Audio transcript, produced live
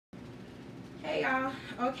Hey y'all.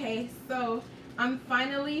 Okay, so I'm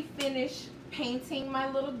finally finished painting my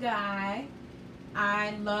little guy.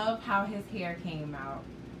 I love how his hair came out.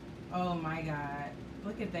 Oh my god.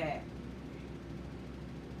 Look at that.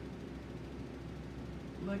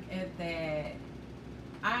 Look at that.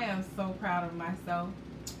 I am so proud of myself.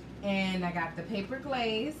 And I got the paper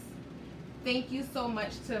glaze. Thank you so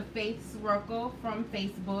much to Faith Sirocco from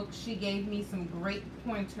Facebook. She gave me some great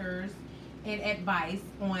pointers and advice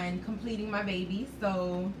on completing my baby.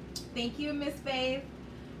 So thank you, Miss Faith.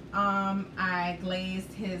 I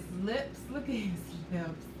glazed his lips. Look at his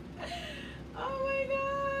lips. Oh my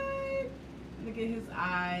god. Look at his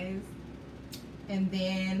eyes. And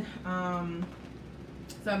then,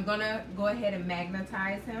 so I'm gonna go ahead and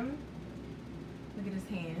magnetize him. Look at his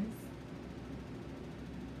hands.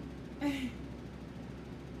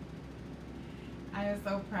 I am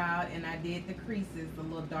so proud, and I did the creases a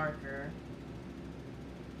little darker.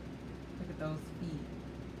 Look at those feet.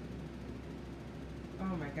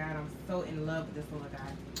 Oh my god, I'm so in love with this little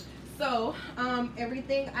guy. So,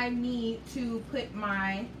 everything I need to put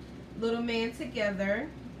my little man together,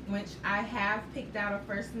 which I have picked out a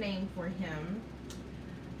first name for him.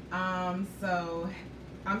 So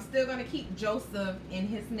I'm still gonna keep Joseph in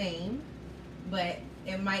his name, but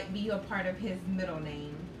it might be a part of his middle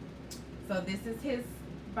name. So this is his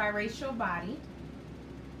biracial body,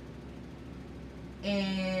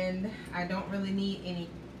 and I don't really need any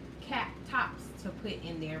cap tops to put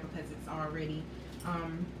in there because it's already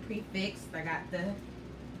prefixed. I got the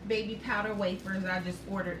baby powder wafers. I just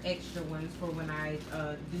ordered extra ones for when I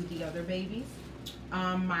do the other babies.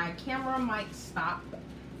 My camera might stop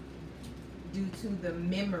due to the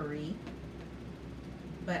memory,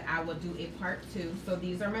 but I will do a part 2. So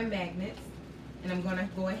these are my magnets, and I'm gonna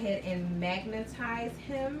go ahead and magnetize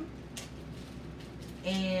him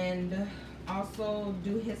and also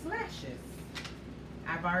do his lashes.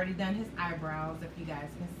 I've already done his eyebrows, if you guys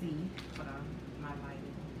can see. Hold on, my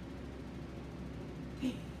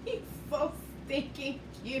lighting. He's so stinking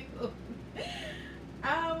cute.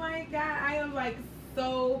 Oh my god, I am like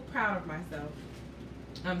so proud of myself.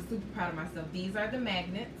 I'm super proud of myself. These are the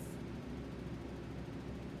magnets.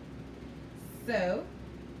 So,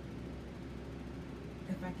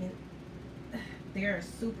 if I can, they're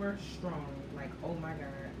super strong. Like, oh my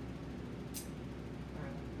god.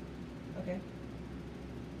 Wow. Okay.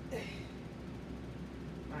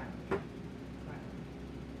 Wow. Wow.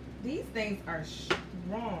 These things are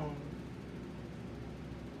strong.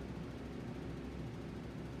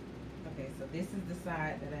 Okay, so this is the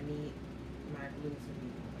side that I need my glue to be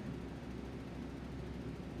on.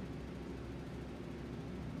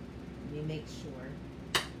 Let me make sure.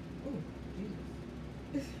 Oh,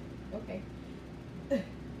 Jesus. Okay. Okay,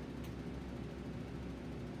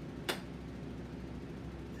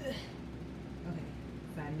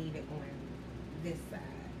 so I need it on this side.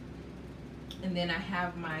 And then I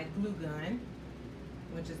have my glue gun,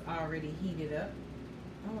 which is already heated up.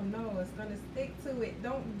 Oh no, it's gonna stick to it.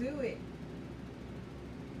 Don't do it.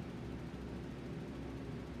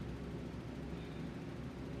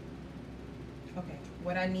 Okay,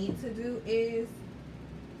 what I need to do is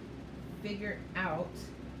figure out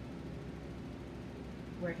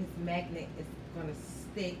where his magnet is gonna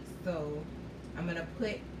stick. So I'm gonna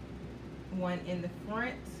put one in the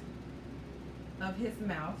front of his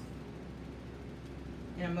mouth,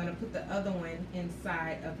 and I'm gonna put the other one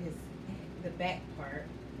inside of the back part,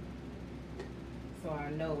 so I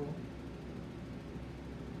know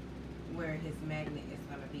where his magnet is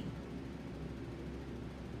gonna be.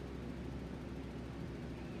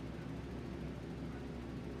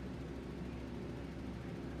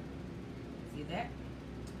 See that?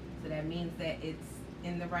 So that means that it's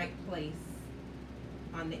in the right place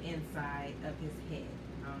on the inside of his head.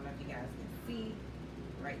 I don't know if you guys can see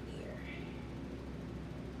right there.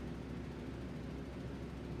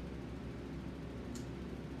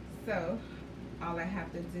 So all I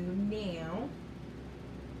have to do now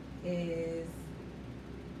is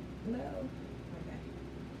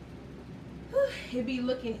it'd be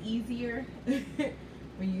looking easier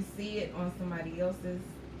when you see it on somebody else's.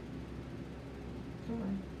 Come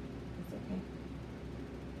on, it's okay.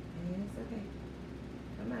 It's okay.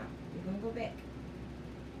 Come out. We're gonna go back.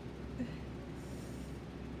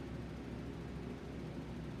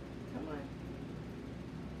 Come on.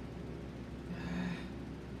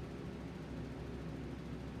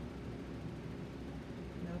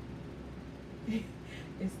 Nope.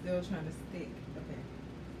 It's still trying to stick. Okay.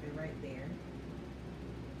 Stay right there.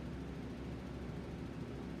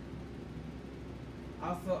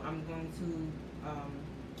 Also, I'm going to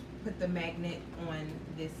put the magnet on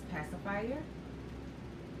this pacifier.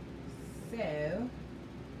 So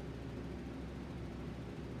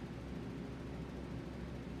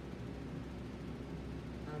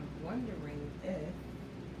I'm wondering if,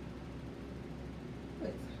 oh,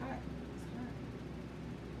 it's hot. It's hot.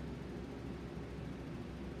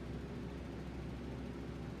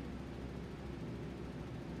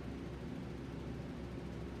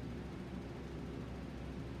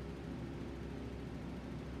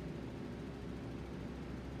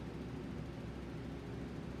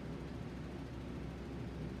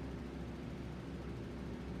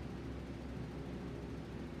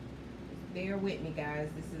 Bear with me, guys.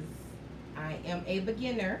 I am a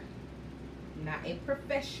beginner, not a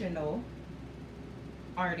professional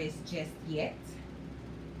artist just yet.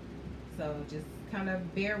 So just kind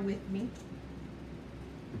of bear with me.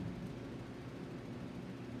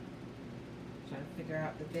 Trying to figure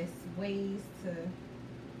out the best ways to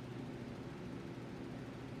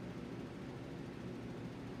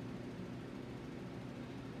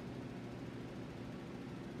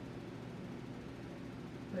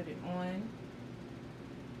put it on.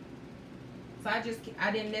 So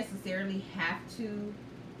I didn't necessarily have to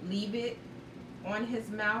leave it on his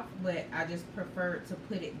mouth, but I just preferred to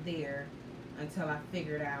put it there until I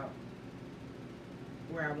figured out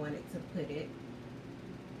where I wanted to put it.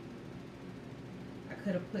 I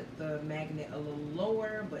could have put the magnet a little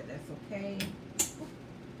lower, but that's okay. Oh,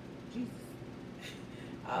 Jesus.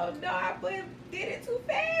 Oh no, I did it too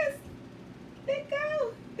fast. Let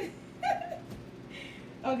go.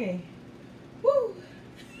 Okay. Woo.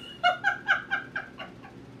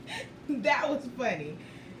 That was funny.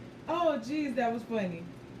 Oh, geez, that was funny.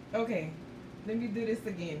 Okay, let me do this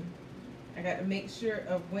again. I got to make sure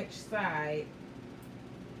of which side.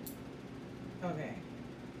 Okay.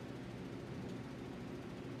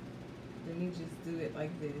 Let me just do it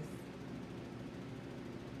like this.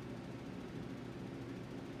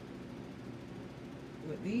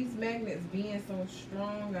 With these magnets being so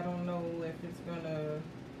strong, I don't know if it's gonna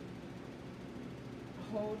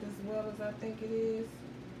hold as well as I think it is.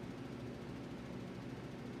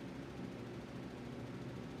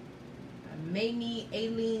 I may need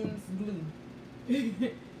Alien's glue.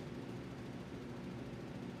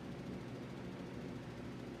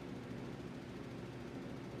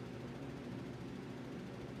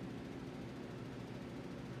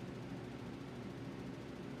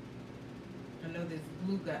 I know this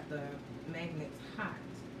glue got the magnets hot.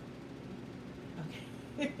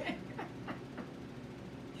 Okay.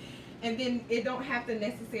 And then it don't have to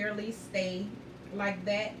necessarily stay like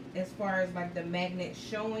that as far as like the magnet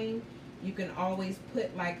showing. You can always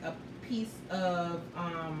put like a piece of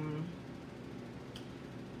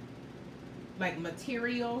like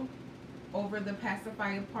material over the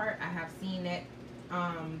pacifier part. I have seen that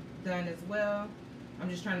done as well. I'm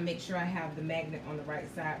just trying to make sure I have the magnet on the right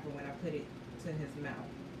side for when I put it to his mouth.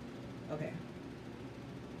 Okay.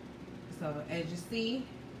 So as you see,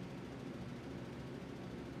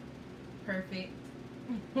 perfect.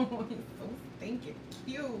 Oh, he's so stinking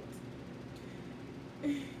cute.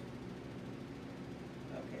 Okay,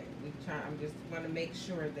 I'm just gonna make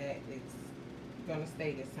sure that it's gonna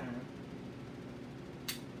stay this time.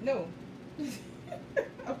 No.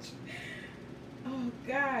 Oh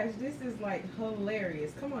gosh, this is like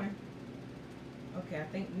hilarious. Come on. Okay, I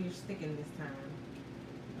think we're sticking this time.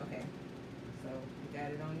 Okay, so we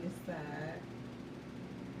got it on this side.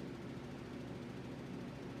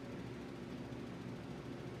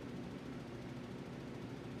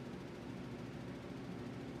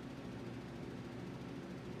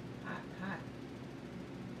 Hot, hot.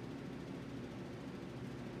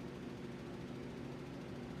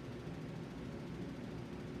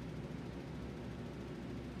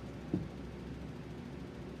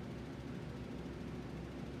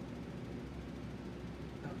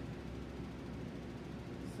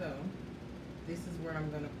 So this is where I'm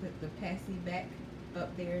going to put the passy back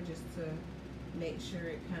up there just to make sure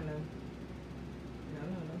it kind of, no,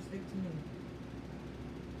 don't stick to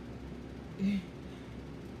me.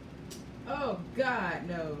 Oh God,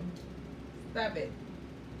 no. Stop it.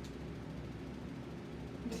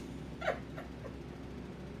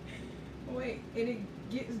 Wait, and it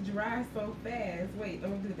gets dry so fast. Wait,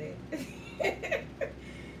 don't do that.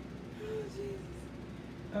 Oh, Jesus.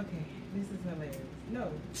 Okay, this is hilarious. No.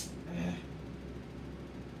 Ugh.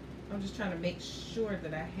 I'm just trying to make sure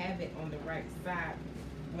that I have it on the right side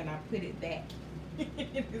when I put it back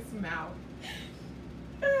in his mouth.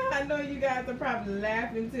 I know you guys are probably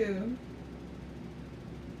laughing too.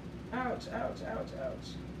 Ouch, ouch, ouch,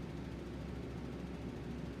 ouch.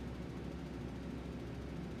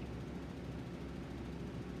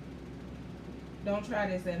 Don't try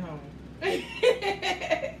this at home.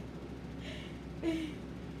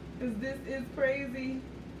 This is crazy.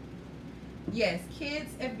 Yes,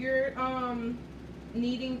 kids, if you're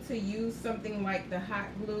needing to use something like the hot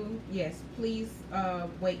glue, yes, please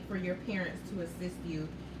wait for your parents to assist you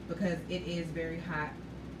because it is very hot.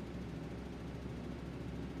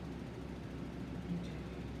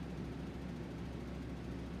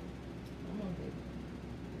 Come on, baby.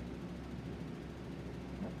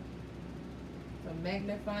 So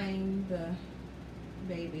magnifying the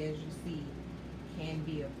baby, as you see, can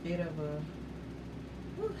be a bit of a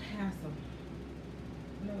hassle.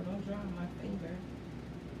 No, don't draw on my finger.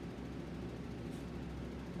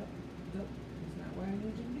 Nope, nope, that's not where I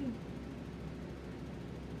need you to be.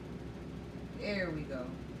 There we go.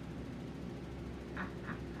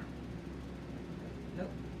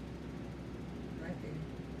 Nope. Right there.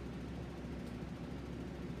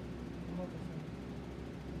 Come over here.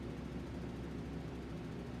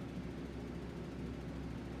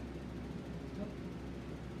 Nope.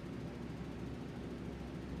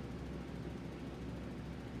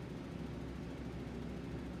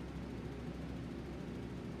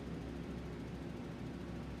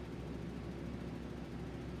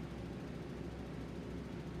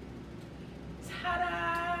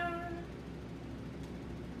 Ta-da!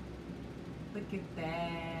 Look at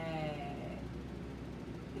that.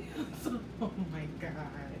 Oh my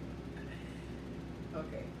god.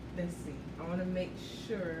 Okay, let's see. I want to make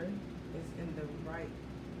sure it's in the right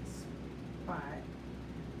spot.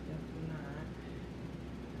 If not,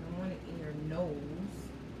 I want it in your nose.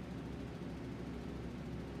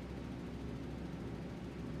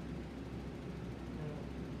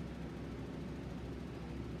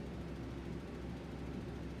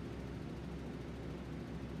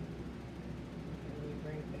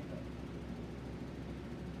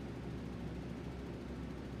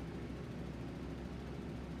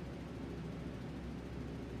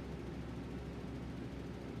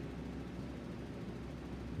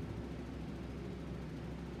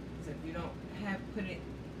 If you don't have put it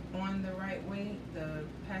on the right way, the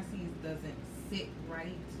pasties doesn't sit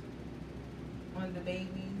right on the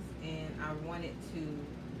babies, and I want it to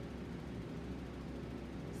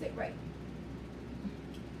sit right.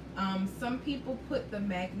 Some people put the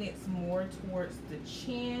magnets more towards the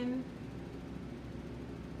chin.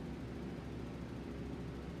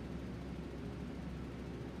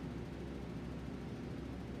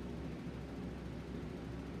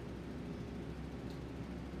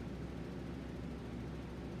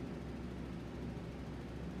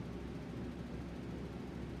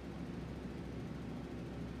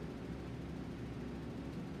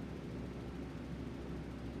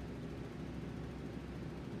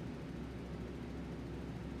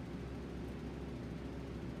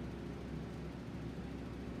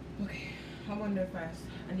 Okay, I wonder if I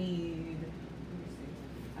need, let me see,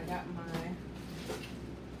 I got my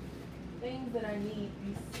things that I need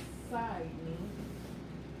beside me.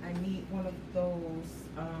 I need one of those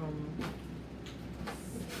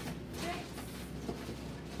sticks.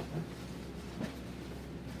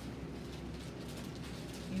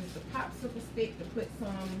 Use the popsicle stick to put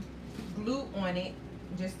some glue on it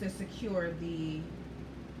just to secure the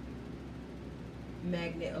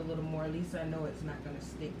magnet a little more. At least I know it's not going to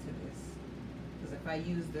stick to this, because if I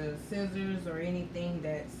use the scissors or anything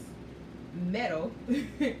that's metal I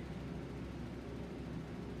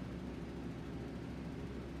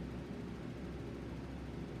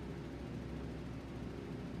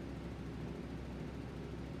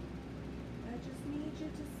just need you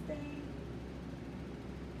to stay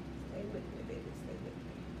with me, baby, stay with me.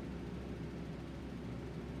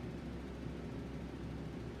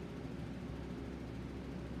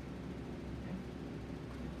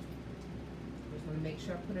 Make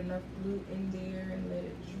sure I put enough glue in there and let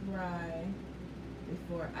it dry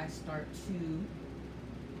before I start to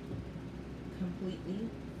completely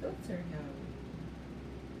filter him.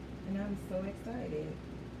 And I'm so excited.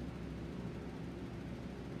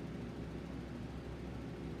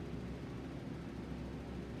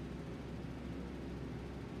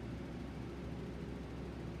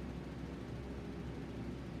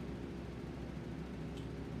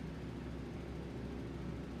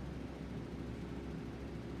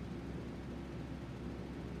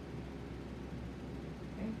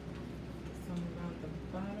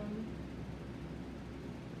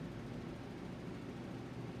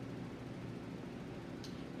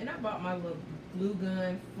 And I bought my little glue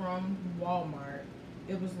gun from Walmart.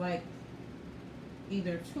 It was like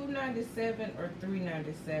either $2.97 or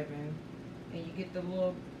 $3.97, and you get the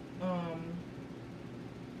little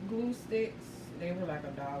glue sticks. They were like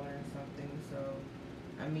 $1 or something. So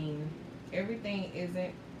I mean, everything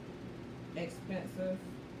isn't expensive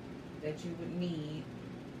that you would need.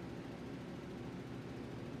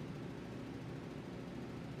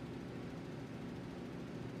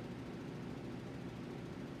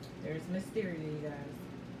 There's Mysteria, you guys.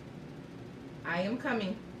 I am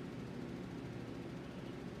coming.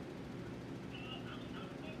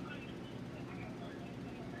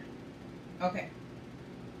 Okay.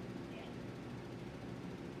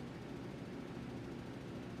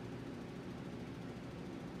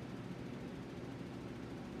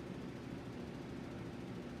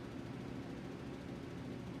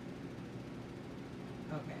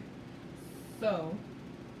 Okay. So,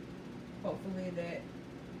 hopefully that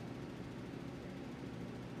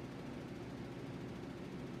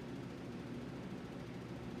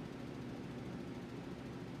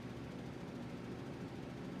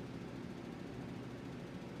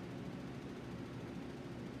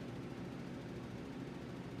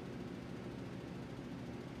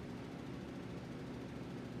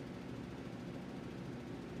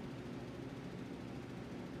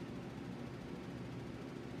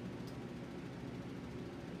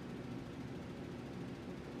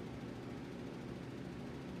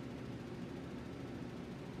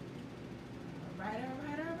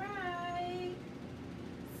Alright.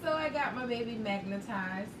 So I got my baby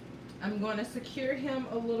magnetized. I'm going to secure him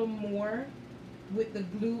a little more with the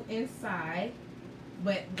glue inside,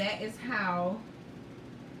 but that is how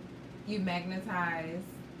you magnetize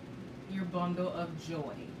your bundle of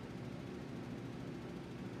joy.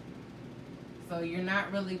 So you're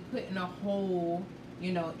not really putting a hole,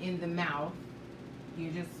 you know, in the mouth.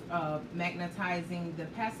 You're just magnetizing the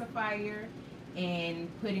pacifier and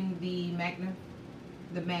putting the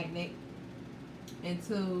magnet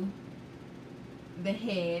into the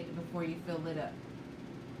head before you fill it up.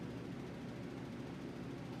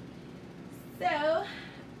 So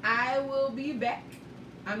I will be back.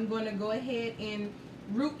 I'm going to go ahead and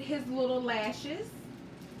root his little lashes,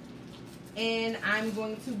 and I'm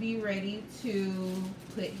going to be ready to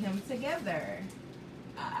put him together.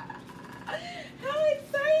 How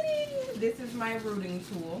exciting! This is my rooting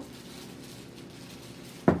tool.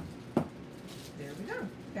 There we go.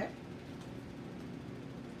 Okay.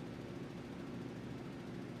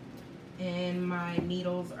 And my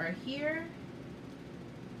needles are here.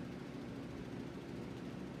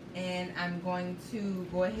 And I'm going to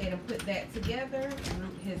go ahead and put that together,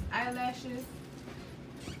 root his eyelashes,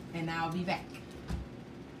 and I'll be back.